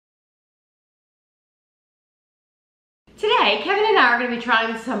Today, Kevin and I are going to be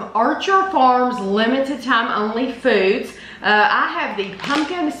trying some Archer Farms limited time only foods. I have the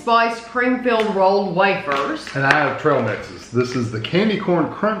pumpkin spice cream filled rolled wafers. And I have trail mixes. This is the candy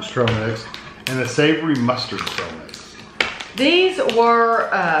corn crunch trail mix and the savory mustard trail mix. These were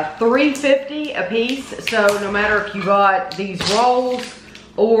 $3.50 a piece, so no matter if you bought these rolls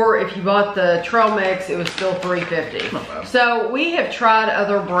or if you bought the trail mix, it was still $3.50. So we have tried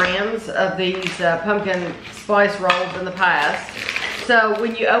other brands of these pumpkin spice rolls in the past. So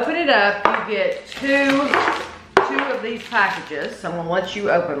when you open it up, you get two of these packages. So I'm gonna let you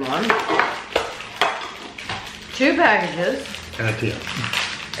open one. 2 packages. And a tin.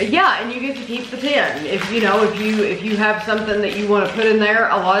 Yeah, and you get to keep the tin. If you have something that you want to put in there,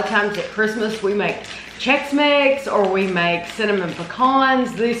 a lot of times at Christmas we make Chex Mix or we make cinnamon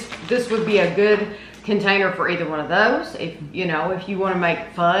pecans. This would be a good container for either one of those. If you want to make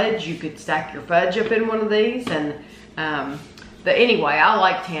fudge, you could stack your fudge up in one of these. And anyway, I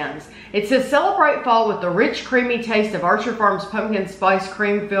like tins. It says celebrate fall with the rich, creamy taste of Archer Farms pumpkin spice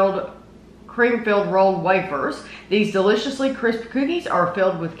cream filled rolled wafers. These deliciously crisp cookies are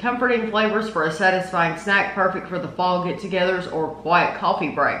filled with comforting flavors for a satisfying snack, perfect for the fall get-togethers or quiet coffee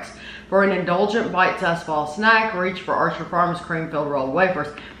breaks. For an indulgent bite-sized fall snack, reach for Archer Farms cream-filled rolled wafers.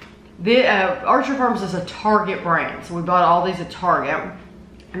 Archer Farms is a Target brand, so we bought all these at Target.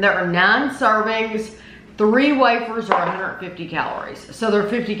 And there are 9 servings. 3 wafers are 150 calories, so they're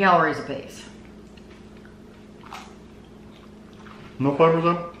 50 calories a piece. No flavors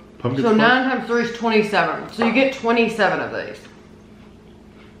though? Pumpkin So spice? 9 times 3 is 27. So you get 27 of these.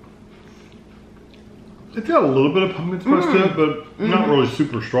 It's got a little bit of pumpkin spice to it, but not really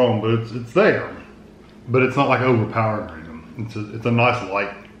super strong. But it's there. But it's not like overpowering or anything. It's a nice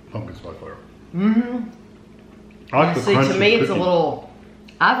light pumpkin spice flavor. I like the crunch. To me, it's a little.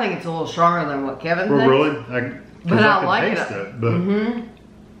 I think it's a little stronger than what Kevin thinks. Really? But I like taste it. But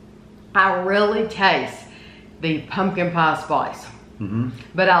I really taste the pumpkin pie spice.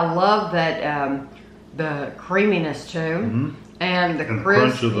 But I love that the creaminess too, and the crisp.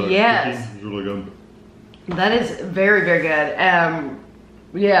 Crunch of the cookie is really good. That is very, very good.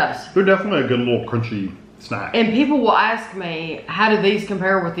 Yes. They're definitely a good little crunchy snack. And people will ask me, how do these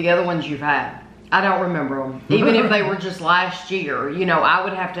compare with the other ones you've had? I don't remember them. Even if they were just last year, I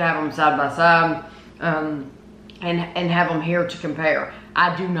would have to have them side by side and have them here to compare.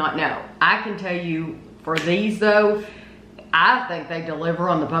 I do not know. I can tell you for these though, I think they deliver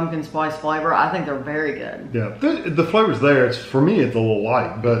on the pumpkin spice flavor. I think they're very good. Yeah, the flavor's there. For me, it's a little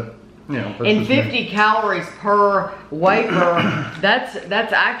light, but and 50 calories per wafer, that's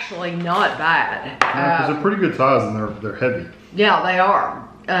actually not bad. Because they're pretty good size and they're heavy. Yeah, they are.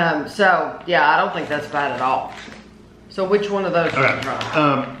 So yeah, I don't think that's bad at all. So which one of those?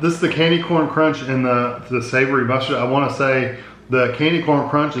 Okay. This is the candy corn crunch and the savory mustard. I want to say the candy corn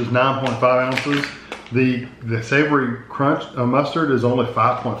crunch is 9.5 ounces. The savory crunch mustard is only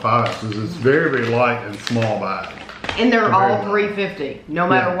 5.5 ounces. It's very, very light and small bag. And they're all $3.50, no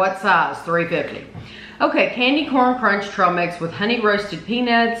matter what size, $3.50. Okay, candy corn crunch trail mix with honey roasted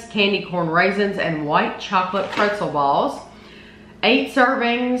peanuts, candy corn raisins, and white chocolate pretzel balls. 8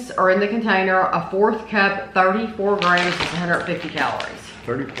 servings are in the container. A 1/4 cup, 34 grams is 150 calories.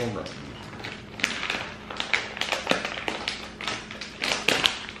 34 grams.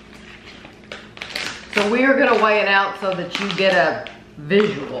 So we are gonna weigh it out so that you get a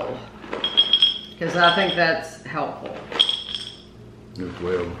visual, because I think that's helpful. It's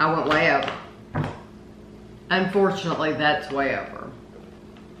way over. I went way over. Unfortunately, that's way over.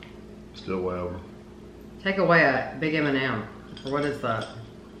 Still way over. Take away a big M&M. Or what is that?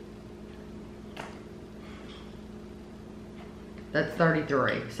 That's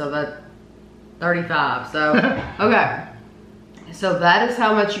 33. So that's 35. So, okay. So that is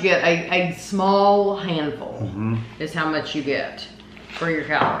how much you get. A small handful is how much you get for your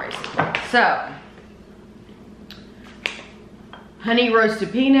calories. So, honey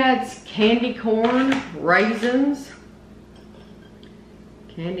roasted peanuts, candy corn, raisins,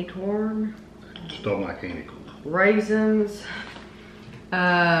 candy corn. Still my candy corn. Raisins,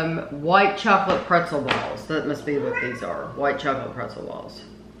 white chocolate pretzel balls. That must be what these are. White chocolate pretzel balls.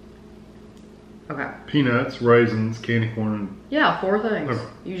 Okay. Peanuts, raisins, candy corn. Yeah, 4 things. Okay.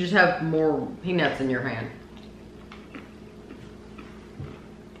 You just have more peanuts in your hand.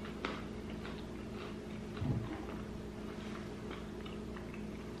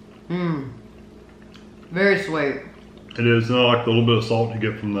 Very sweet. It is. And I like the little bit of salt you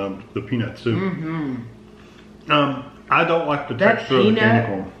get from the peanuts too. I don't like the texture of the candy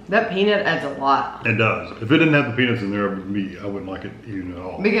corn. That peanut adds a lot. It does. If it didn't have the peanuts in there, I wouldn't like it even at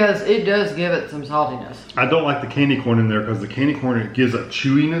all. Because it does give it some saltiness. I don't like the candy corn in there because the candy corn, it gives a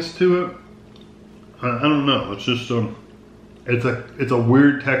chewiness to it. I don't know. It's just it's a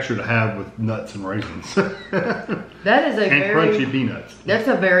weird texture to have with nuts and raisins. That is and crunchy peanuts. It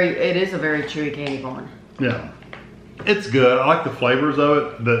is a very chewy candy corn. Yeah. It's good. I like the flavors of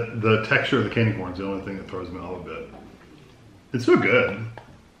it. The texture of the candy corn is the only thing that throws me off a bit. It's so good.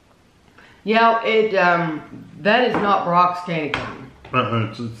 Yeah, that is not Brock's candy corn.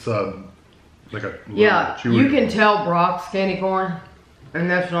 It's like a chewy. You can tell Brock's candy corn, and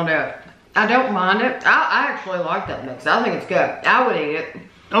that's not it. I don't mind it. I actually like that mix. I think it's good. I would eat it.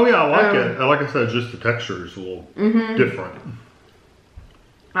 Oh yeah, I like it. Like I said, just the texture is a little different.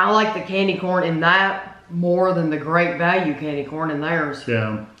 I like the candy corn in that more than the Great Value candy corn in theirs.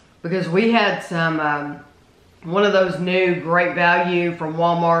 Yeah. Because we had some, one of those new Great Value from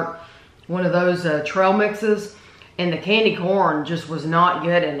Walmart, one of those trail mixes, and the candy corn just was not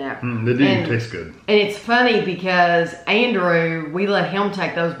good in it. They didn't taste good. And it's funny because Andrew, we let him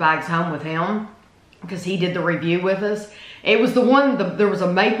take those bags home with him because he did the review with us. It was the one, there was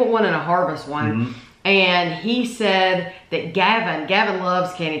a maple one and a harvest one. And he said that Gavin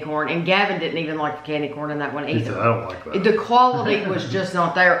loves candy corn, and Gavin didn't even like the candy corn in that one either. He said, I don't like that. The quality was just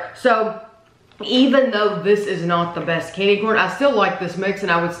not there. So even though this is not the best candy corn, I still like this mix,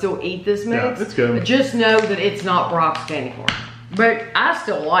 and I would still eat this mix. Yeah, it's good. But just know that it's not Brock's candy corn. But I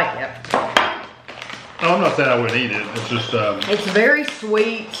still like it. Oh, I'm not saying I wouldn't eat it. It's just... it's very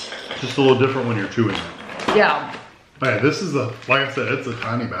sweet. Just a little different when you're chewing it. Yeah. Okay, this is like I said, it's a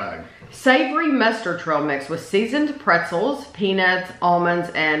tiny bag. Savory Mustard Trail mix with seasoned pretzels, peanuts, almonds,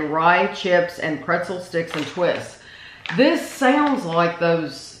 and rye chips, and pretzel sticks and twists. This sounds like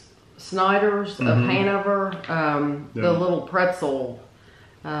those Snyder's of Hanover, the little pretzel,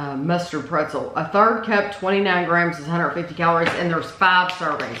 mustard pretzel. A third cup, 29 grams is 150 calories, and there's 5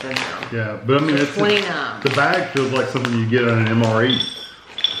 servings in there. Yeah, but I mean, it's 29. The bag feels like something you get on an MRE.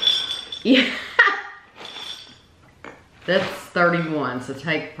 Yeah. That's 31, so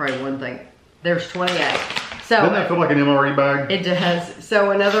take probably one thing. There's 28. So doesn't that feel like an MRE bag? It does. So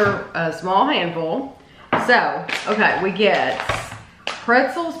another small handful. So, okay, we get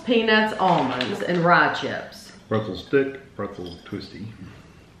pretzels, peanuts, almonds, and rye chips. Pretzel stick, pretzel twisty.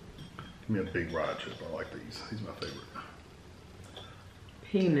 Give me a big rye chip. I like these. These are my favorite.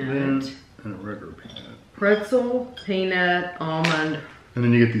 Peanut. And a regular peanut. Pretzel, peanut, almond. And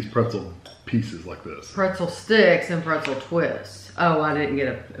then you get these pretzel pieces like this. Pretzel sticks and pretzel twists. Oh, I didn't get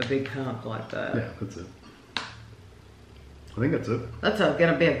a big hump like that. Yeah, that's it. I think that's it. That's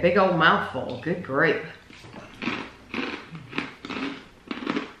gonna be a big old mouthful. Good grief.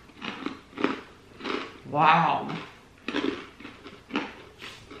 Wow.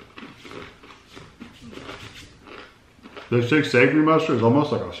 They say savory mustard is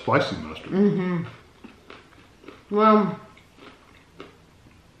almost like a spicy mustard. Well,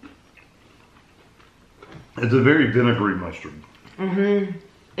 it's a very vinegary mustard.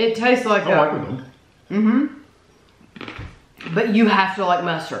 It tastes like I like it though. But you have to like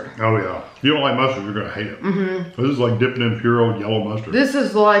mustard. Oh yeah. If you don't like mustard, you're gonna hate it. This is like dipping in pure old yellow mustard. This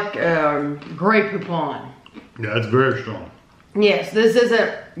is like Grey Poupon. Yeah, it's very strong. Yes, this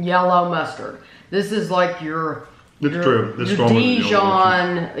isn't yellow mustard. This is like your true. It's your stronger than yellow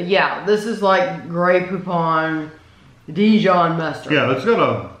Dijon. mustard. Yeah, this is like Grey Poupon, Dijon mustard. Yeah,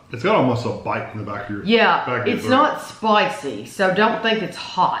 it's got almost a bite in the back of your it's not spicy, so don't think it's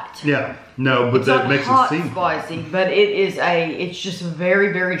hot. Yeah, no, but that makes it seem spicy, but it's just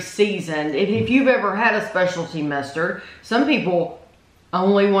very, very seasoned. If you've ever had a specialty mustard, some people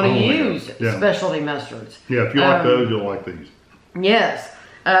only want to use specialty mustards. Yeah, if you like those, you'll like these. Yes,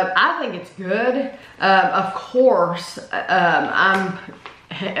 I think it's good. Of course, I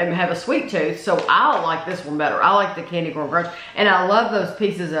have a sweet tooth, so I like this one better. I like the candy corn crunch, and I love those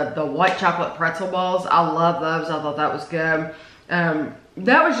pieces of the white chocolate pretzel balls. I love those. I thought that was good.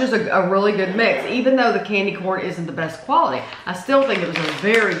 That was just a really good mix. Even though the candy corn isn't the best quality, I still think it was a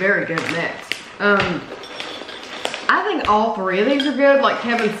very, very good mix. I think all 3 of these are good. Like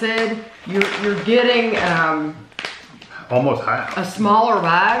Kevin said, you're getting almost half. A smaller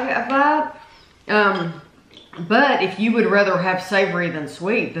bag of that. But if you would rather have savory than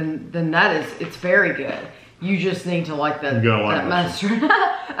sweet, then it's very good. You just need to like that mustard.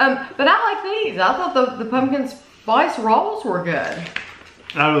 But I like these. I thought the pumpkin spice rolls were good.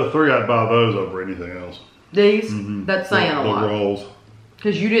 Out of the 3, I'd buy those over anything else. These? That's saying a lot. The rolls.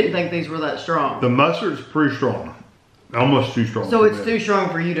 Because you didn't think these were that strong. The mustard's pretty strong. Almost too strong. So it's too strong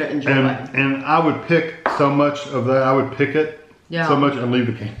for you to enjoy. And I would pick so much of that. I would pick it so much and leave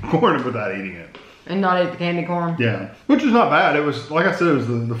the candy corn without eating it. And not eat the candy corn? Yeah, which is not bad. It was, like I said, it was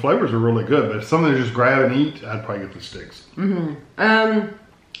the flavors are really good. But if something to just grab and eat, I'd probably get the sticks. For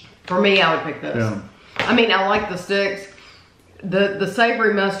me, I would pick this. Yeah. I mean, I like the sticks. The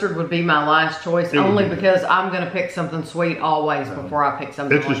savory mustard would be my last choice, only because I'm going to pick something sweet always before I pick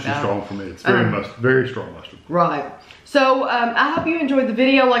something like that. It's just too strong for me. It's very strong mustard. Right. So I hope you enjoyed the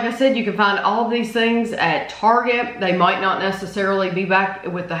video. Like I said, you can find all of these things at Target. They might not necessarily be back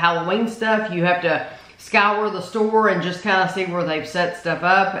with the Halloween stuff. You have to scour the store and just kind of see where they've set stuff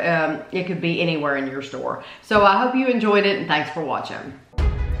up. It could be anywhere in your store. So I hope you enjoyed it, and thanks for watching.